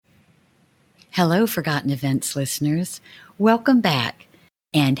Hello, Forgotten Events listeners. Welcome back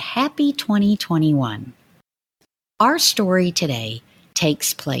and happy 2021. Our story today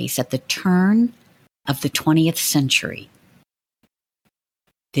takes place at the turn of the 20th century.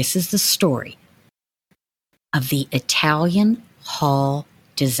 This is the story of the Italian Hall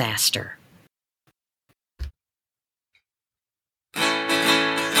disaster.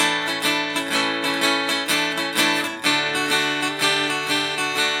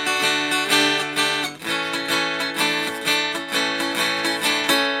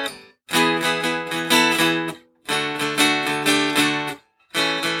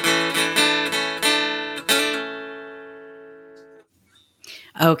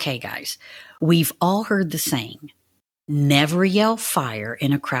 Okay, guys, we've all heard the saying, never yell fire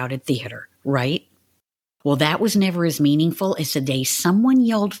in a crowded theater, right? Well, that was never as meaningful as the day someone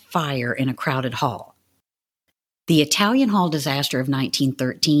yelled fire in a crowded hall. The Italian Hall disaster of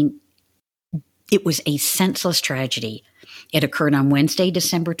 1913, it was a senseless tragedy. It occurred on Wednesday,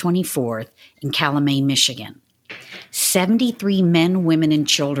 December 24th in Calumet, Michigan. 73 men, women, and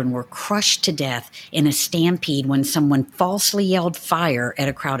children were crushed to death in a stampede when someone falsely yelled fire at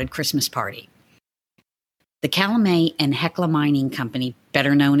a crowded Christmas party. The Calumet and Hecla Mining Company,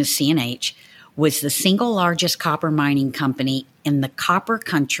 better known as C&H, was the single largest copper mining company in the copper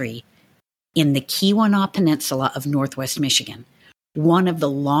country in the Keweenaw Peninsula of northwest Michigan. One of the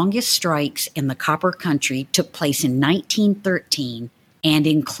longest strikes in the copper country took place in 1913 and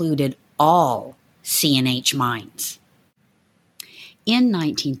included all C&H mines. In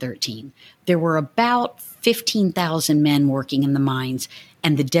 1913, there were about 15,000 men working in the mines,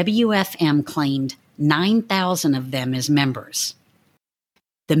 and the WFM claimed 9,000 of them as members.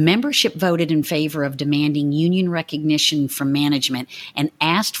 The membership voted in favor of demanding union recognition from management and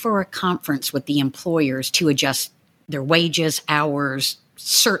asked for a conference with the employers to adjust their wages, hours,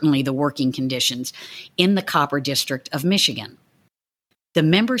 certainly the working conditions in the copper district of Michigan. The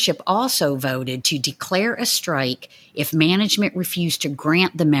membership also voted to declare a strike if management refused to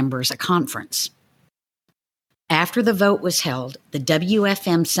grant the members a conference. After the vote was held, the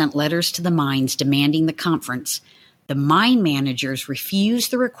WFM sent letters to the mines demanding the conference. The mine managers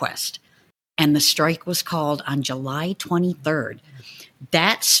refused the request, and the strike was called on July 23rd.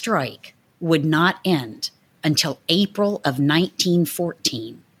 That strike would not end until April of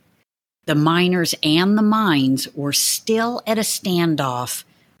 1914. The miners and the mines were still at a standoff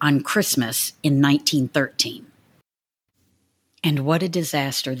on Christmas in 1913. And what a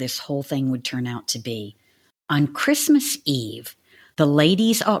disaster this whole thing would turn out to be. On Christmas Eve, the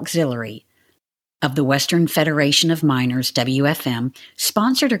Ladies Auxiliary of the Western Federation of Miners, WFM,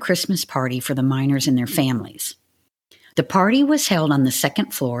 sponsored a Christmas party for the miners and their families. The party was held on the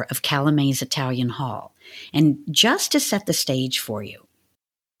second floor of Calumet's Italian Hall. And just to set the stage for you,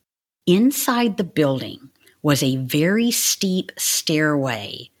 inside the building was a very steep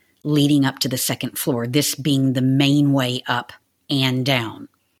stairway leading up to the second floor, this being the main way up and down.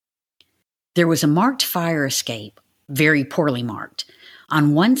 There was a marked fire escape, very poorly marked,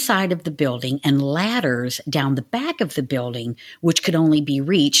 on one side of the building and ladders down the back of the building, which could only be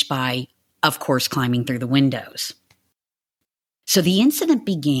reached by, of course, climbing through the windows. So the incident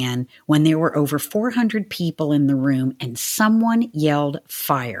began when there were over 400 people in the room and someone yelled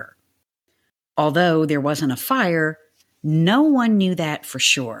fire. Although there wasn't a fire, no one knew that for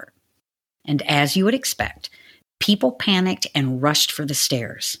sure. And as you would expect, people panicked and rushed for the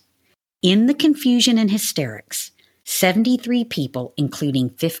stairs. In the confusion and hysterics, 73 people, including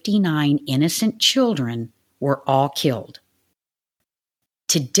 59 innocent children, were all killed.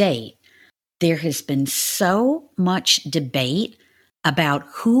 To date, there has been so much debate about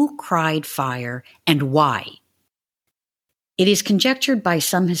who cried fire and why. It is conjectured by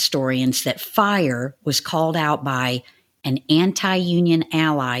some historians that fire was called out by an anti-union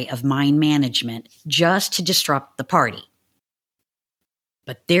ally of mine management just to disrupt the party.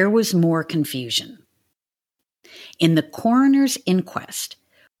 But there was more confusion. In the coroner's inquest,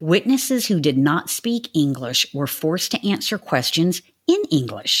 witnesses who did not speak English were forced to answer questions in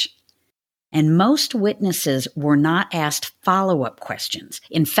English. And most witnesses were not asked follow-up questions.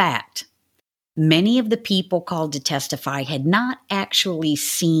 In fact, many of the people called to testify had not actually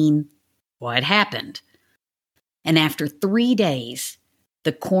seen what happened. And after 3 days,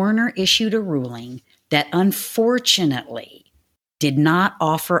 the coroner issued a ruling that unfortunately did not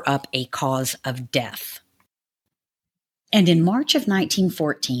offer up a cause of death. And in March of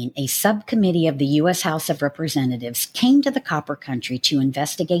 1914, a subcommittee of the U.S. House of Representatives came to the copper country to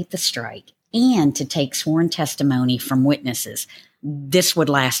investigate the strike and to take sworn testimony from witnesses. This would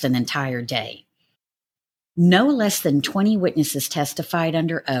last an entire day. No less than 20 witnesses testified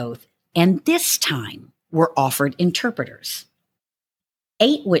under oath and this time were offered interpreters.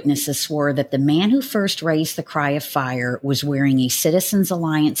 8 witnesses swore that the man who first raised the cry of fire was wearing a Citizens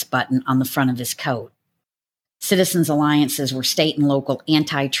Alliance button on the front of his coat. Citizens Alliances were state and local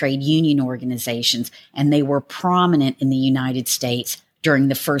anti-trade union organizations, and they were prominent in the United States during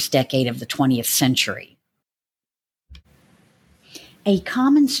the first decade of the 20th century. A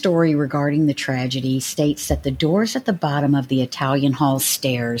common story regarding the tragedy states that the doors at the bottom of the Italian Hall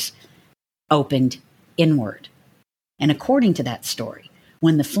stairs opened inward. And according to that story,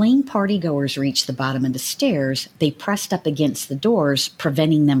 when the fleeing partygoers reached the bottom of the stairs, they pressed up against the doors,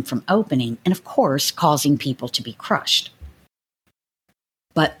 preventing them from opening, and of course, causing people to be crushed.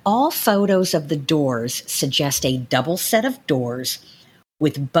 But all photos of the doors suggest a double set of doors,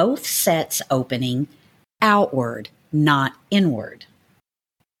 with both sets opening outward, not inward.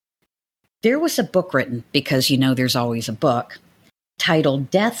 There was a book written, because there's always a book,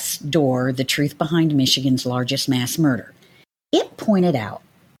 titled Death's Door, The Truth Behind Michigan's Largest Mass Murder. It pointed out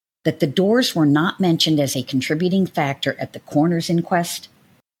that the doors were not mentioned as a contributing factor at the coroner's inquest,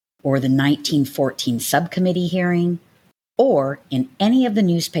 or the 1914 subcommittee hearing, or in any of the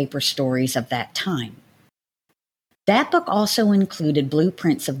newspaper stories of that time. That book also included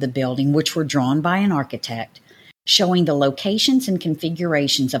blueprints of the building, which were drawn by an architect, showing the locations and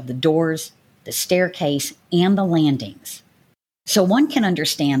configurations of the doors, the staircase, and the landings. So one can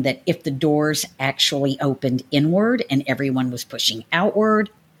understand that if the doors actually opened inward and everyone was pushing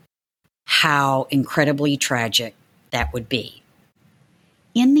outward, how incredibly tragic that would be.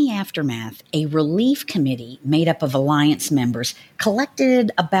 In the aftermath, a relief committee made up of Alliance members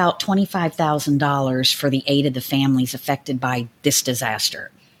collected about $25,000 for the aid of the families affected by this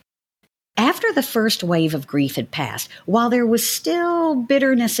disaster. After the first wave of grief had passed, while there was still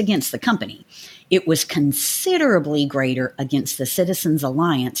bitterness against the company, it was considerably greater against the Citizens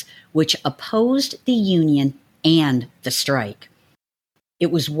Alliance, which opposed the union and the strike.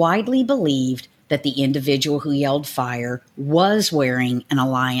 It was widely believed that the individual who yelled fire was wearing an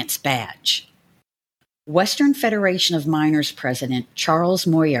Alliance badge. Western Federation of Miners President Charles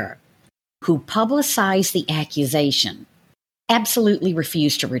Moyer, who publicized the accusation, absolutely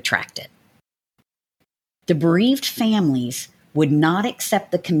refused to retract it. The bereaved families would not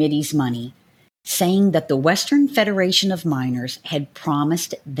accept the committee's money, saying that the Western Federation of Miners had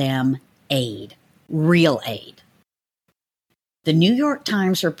promised them aid, real aid. The New York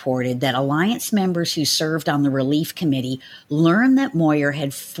Times reported that Alliance members who served on the relief committee learned that Moyer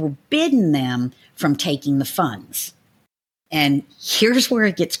had forbidden them from taking the funds. And here's where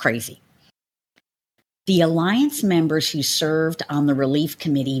it gets crazy. The Alliance members who served on the relief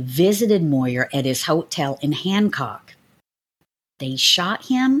committee visited Moyer at his hotel in Hancock. They shot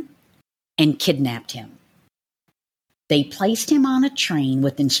him and kidnapped him. They placed him on a train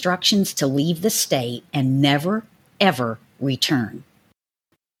with instructions to leave the state and never, ever return.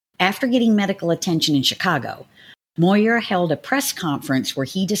 After getting medical attention in Chicago, Moyer held a press conference where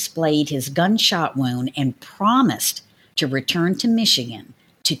he displayed his gunshot wound and promised to return to Michigan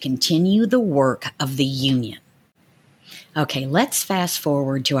to continue the work of the Union. Okay, let's fast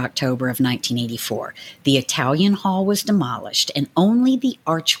forward to October of 1984. The Italian Hall was demolished and only the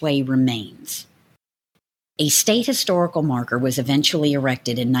archway remains. A state historical marker was eventually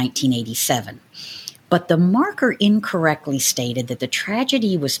erected in 1987, but the marker incorrectly stated that the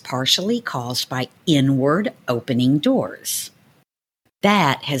tragedy was partially caused by inward opening doors.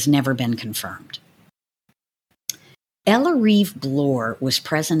 That has never been confirmed. Ella Reeve Bloor was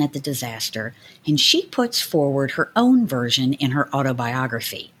present at the disaster, and she puts forward her own version in her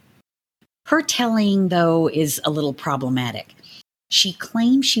autobiography. Her telling, though, is a little problematic. She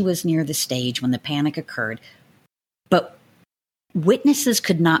claims she was near the stage when the panic occurred, but witnesses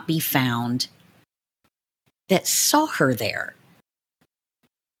could not be found that saw her there.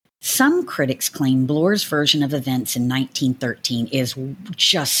 Some critics claim Bloor's version of events in 1913 is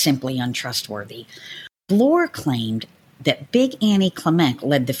just simply untrustworthy. Bloor claimed that Big Annie Clement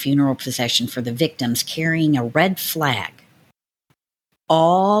led the funeral procession for the victims carrying a red flag.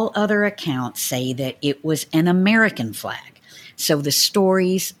 All other accounts say that it was an American flag, so the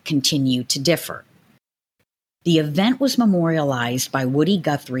stories continue to differ. The event was memorialized by Woody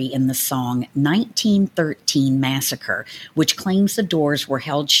Guthrie in the song 1913 Massacre, which claims the doors were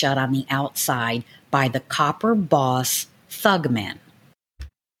held shut on the outside by the Copper Boss Thugmen.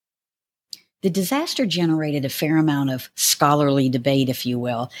 The disaster generated a fair amount of scholarly debate, if you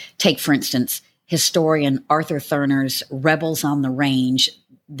will. Take, for instance, historian Arthur Thurner's Rebels on the Range,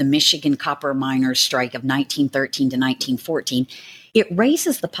 the Michigan copper miners' strike of 1913 to 1914. It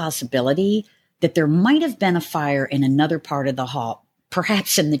raises the possibility that there might have been a fire in another part of the hall,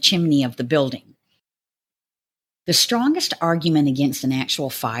 perhaps in the chimney of the building. The strongest argument against an actual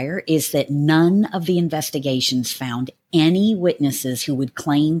fire is that none of the investigations found any witnesses who would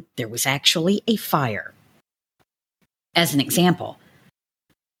claim there was actually a fire. As an example,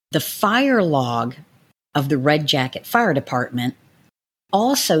 the fire log of the Red Jacket Fire Department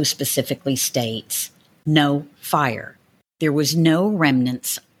also specifically states no fire. There was no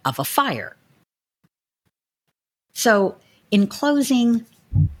remnants of a fire. So, in closing,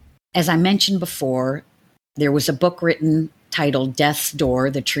 as I mentioned before, there was a book written titled Death's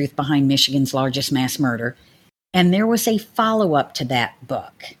Door, The Truth Behind Michigan's Largest Mass Murder, and there was a follow-up to that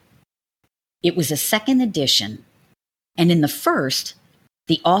book. It was a second edition, and in the first,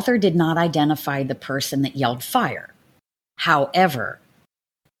 the author did not identify the person that yelled fire. However,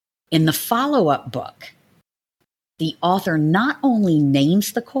 in the follow-up book, the author not only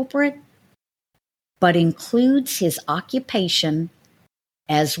names the culprit, but includes his occupation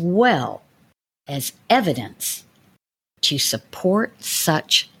as well as evidence to support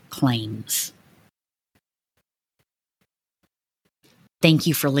such claims. Thank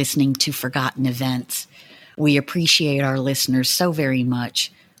you for listening to Forgotten Events. We appreciate our listeners so very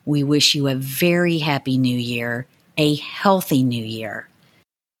much. We wish you a very happy new year, a healthy new year,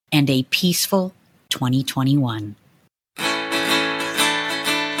 and a peaceful 2021.